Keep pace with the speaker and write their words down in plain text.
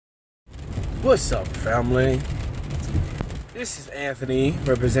What's up, family? This is Anthony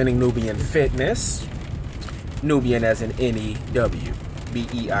representing Nubian Fitness. Nubian as in N-E-W-B-E-I-N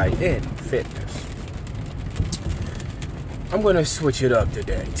Fitness. I'm gonna switch it up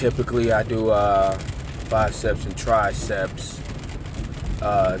today. Typically I do biceps and triceps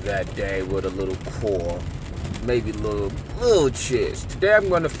that day with a little core, maybe a little chest. Today I'm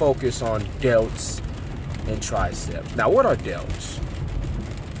gonna focus on delts and triceps. Now, what are delts?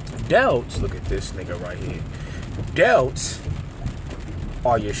 Delts, look at this nigga right here. Delts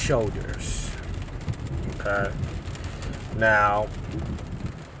are your shoulders, okay? Now,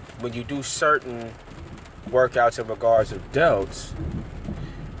 when you do certain workouts in regards to delts,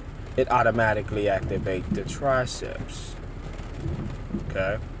 it automatically activates the triceps,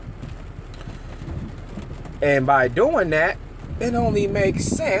 okay? And by doing that, it only makes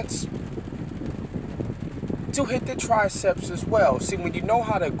sense to hit the triceps as well. See, when you know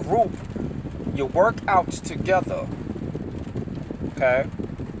how to group your workouts together, okay,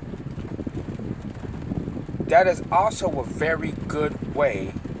 that is also a very good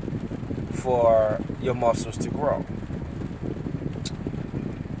way for your muscles to grow.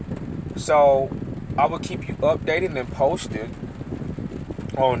 So I will keep you updated and posted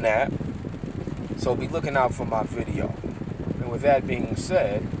on that. So be looking out for my video. And with that being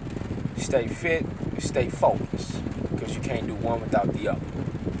said, stay fit, stay focused, because you can't do one without the other.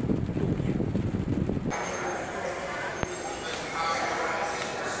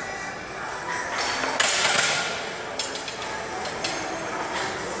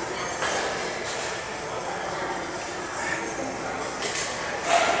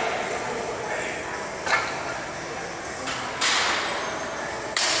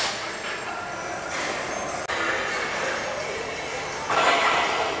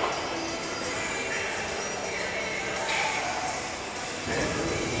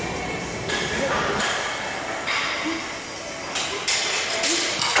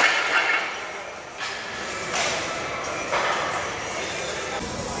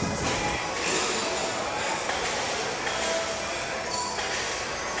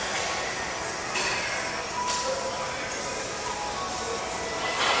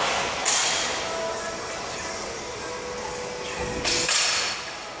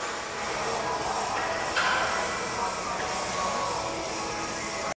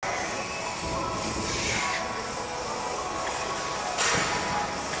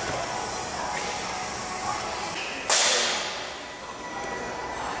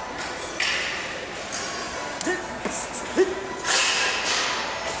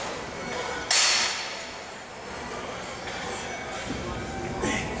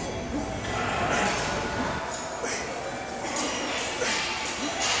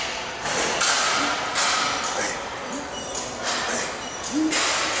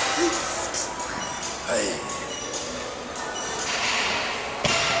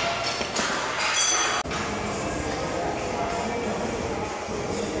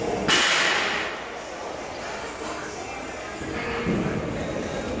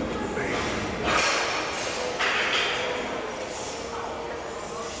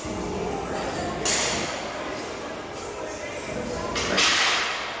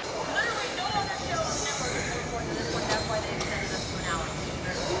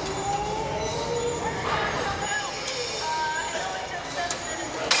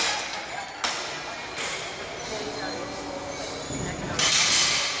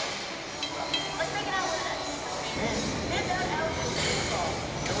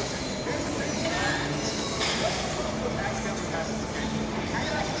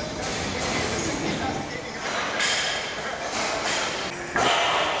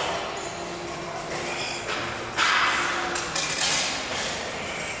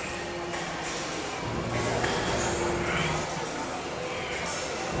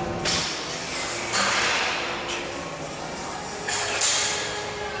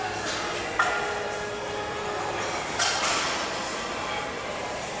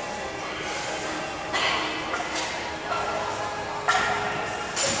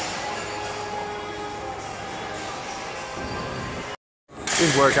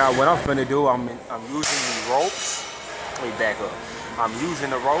 This workout, what I'm finna do, I'm using the ropes. Let me back up. I'm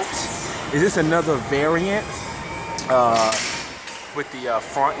using the ropes. Is this another variant with the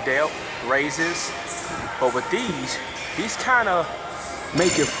front delt raises? But with these kind of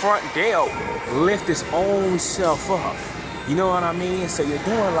make your front delt lift its own self up. You know what I mean? So you're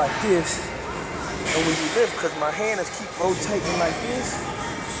doing like this, and when you lift, because my hand is keep rotating like this,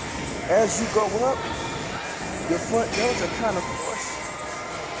 as you go up, your front delts are kind of forced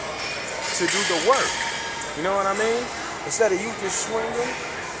to do the work. You know what I mean? Instead of you just swinging,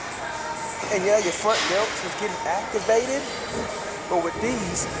 And yeah, your front delts is getting activated, but with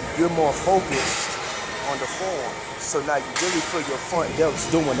these, you're more focused on the form. So now you really feel your front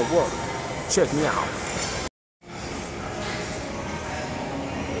delts doing the work. Check me out.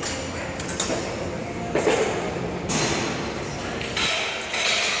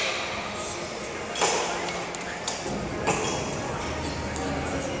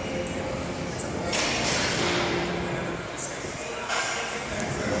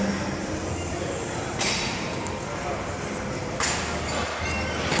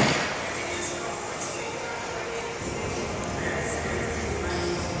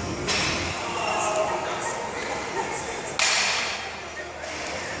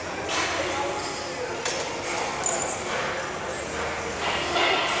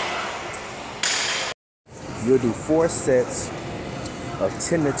 You'll do 4 sets of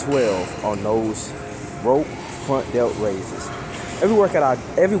 10 to 12 on those rope front delt raises. Every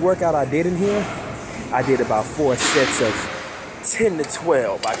workout I did in here, I did about 4 sets of 10 to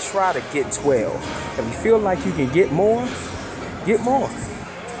 12. I try to get 12. If you feel like you can get more, get more.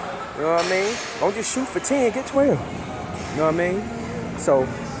 You know what I mean? Don't just shoot for 10, get 12. You know what I mean? So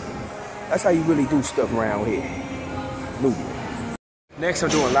that's how you really do stuff around here. Newbie. Next, I'm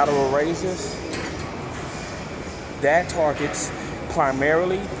doing lateral raises. That targets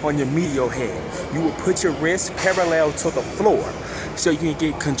primarily on your medial head. You will put your wrist parallel to the floor so you can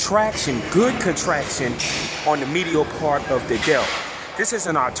get contraction, good contraction on the medial part of the delt. This is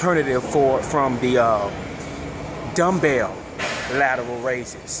an alternative from the dumbbell lateral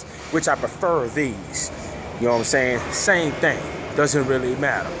raises, which I prefer these. You know what I'm saying? Same thing, doesn't really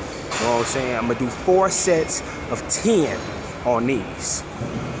matter. You know what I'm saying? I'm gonna do 4 sets of 10 on these.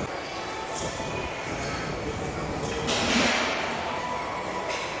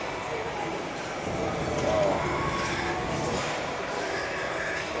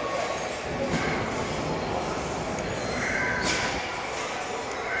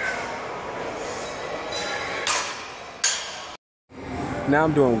 Now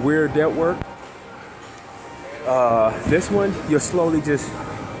I'm doing weird delt work. This one, you'll slowly just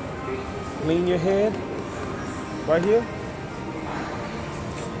lean your head right here.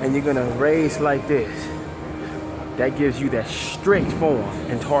 And you're gonna raise like this. That gives you that strict form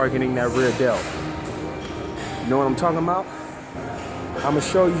in targeting that rear delt. You know what I'm talking about? I'm gonna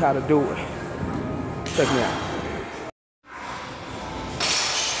show you how to do it. Check me out.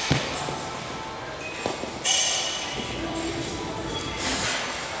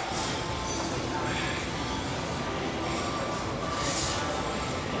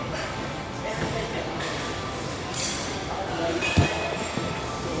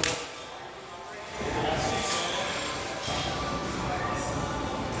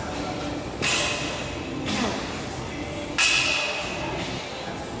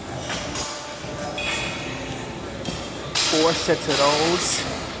 4 sets of those,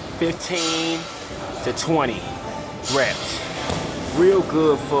 15 to 20 reps. Real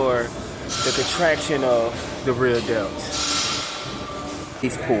good for the contraction of the rear delts.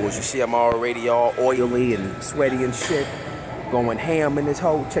 These pulls, you see I'm already all oily and sweaty and shit, going ham in this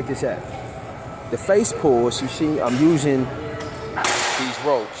hole. Check this out. The face pulls, you see I'm using these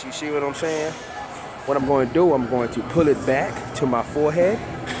ropes. You see what I'm saying? What I'm going to do, I'm going to pull it back to my forehead.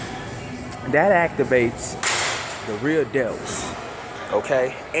 That activates the rear delts,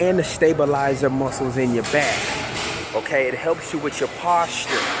 okay? And the stabilizer muscles in your back, okay? It helps you with your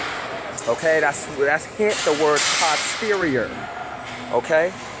posture, okay? That's hence the word posterior,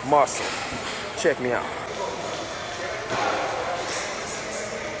 okay? Muscle. Check me out.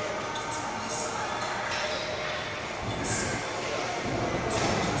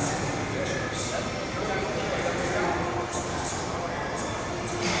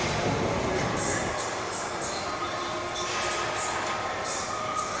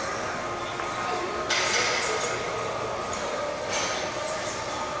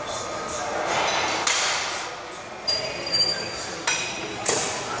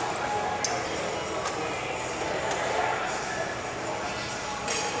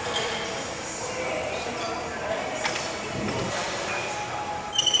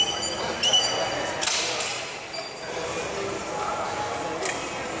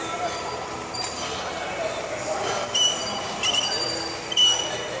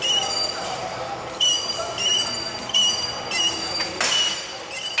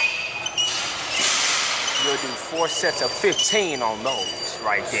 You'll do 4 sets of 15 on those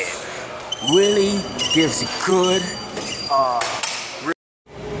right there. Really gives good,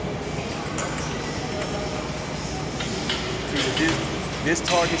 this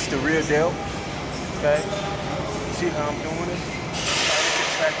targets the rear delt, okay? See how I'm doing it?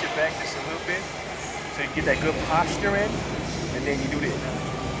 retract your back just a little bit so you get that good posture in, and then you do this.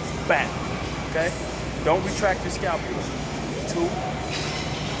 Bam. Okay? Don't retract your scapula. 2. 1,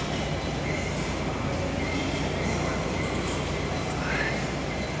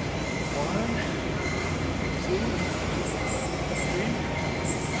 2, 3,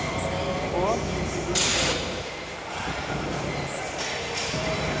 4.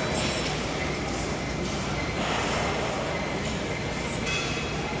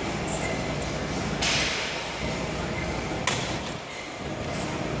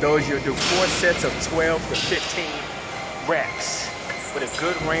 Those you'll do 4 sets of 12 to 15 reps with a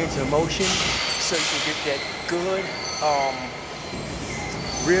good range of motion so you can get that good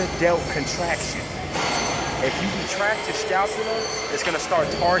rear delt contraction. If you retract your scapula, it's gonna start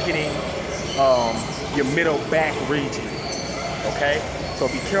targeting your middle back region, okay? So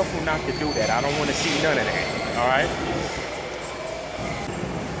be careful not to do that. I don't wanna see none of that, all right?